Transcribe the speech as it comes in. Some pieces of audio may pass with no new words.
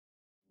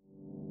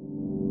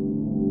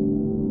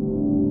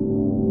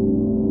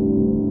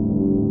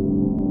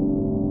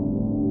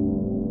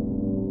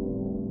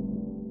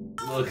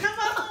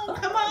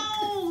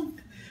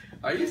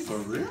Are you for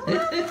real?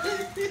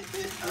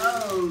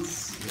 Oh,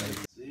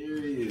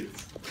 serious.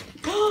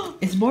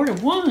 It's more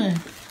than one.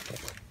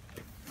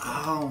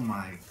 Oh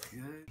my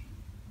god.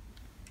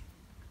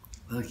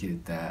 Look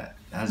at that.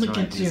 That's Look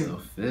why at it's you.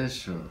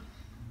 official.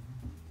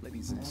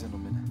 Ladies and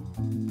gentlemen,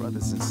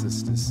 brothers and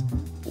sisters,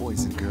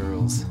 boys and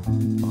girls,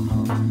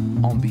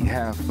 on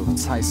behalf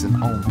of Tyson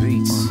on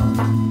Beats,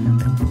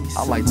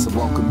 I'd like to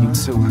welcome you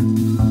to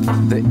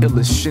the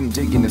illest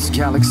shindig in this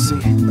galaxy.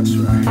 That's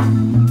right.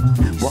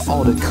 Where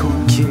all the cool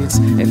kids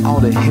and all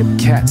the hip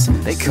cats,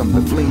 they come to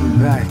lean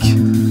back.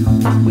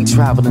 We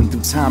traveling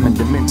through time and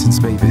dimensions,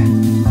 baby.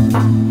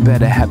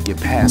 Better have your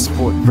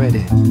passport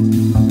ready.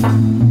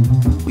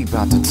 We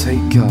about to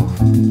take off,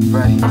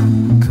 ready?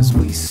 Cause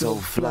we so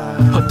fly.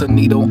 Put the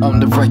needle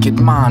on the record,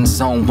 mind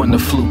zone when the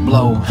flute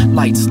blow.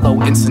 Lights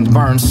low, incense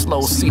burn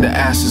slow, see the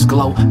ashes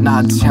glow.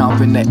 Nod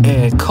jump in the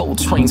air, cold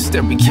train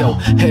stereo.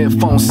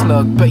 Headphones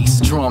snug, bass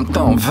drum,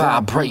 thumb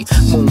vibrate.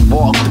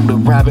 Moonwalk through the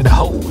rabbit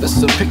hole.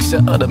 That's a picture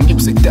of the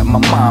music that my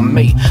mind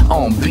made.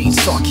 On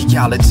beats,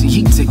 archaeology,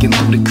 he digging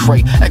through the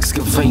crate.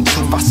 Excavate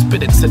truth, I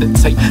spit it to the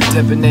tape.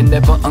 Devin and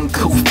never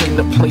uncouth in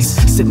the place.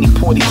 Sydney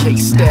Poitier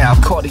style,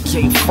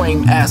 Cartier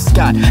frame,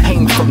 ascot,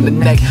 hang from the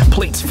neck.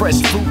 Plates,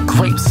 fresh fruit,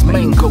 grapes,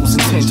 mangoes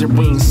and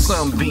tangerines.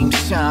 Sunbeams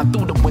shine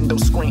through the window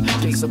screen.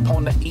 Gaze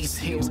upon the east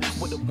hills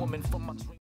with a woman from my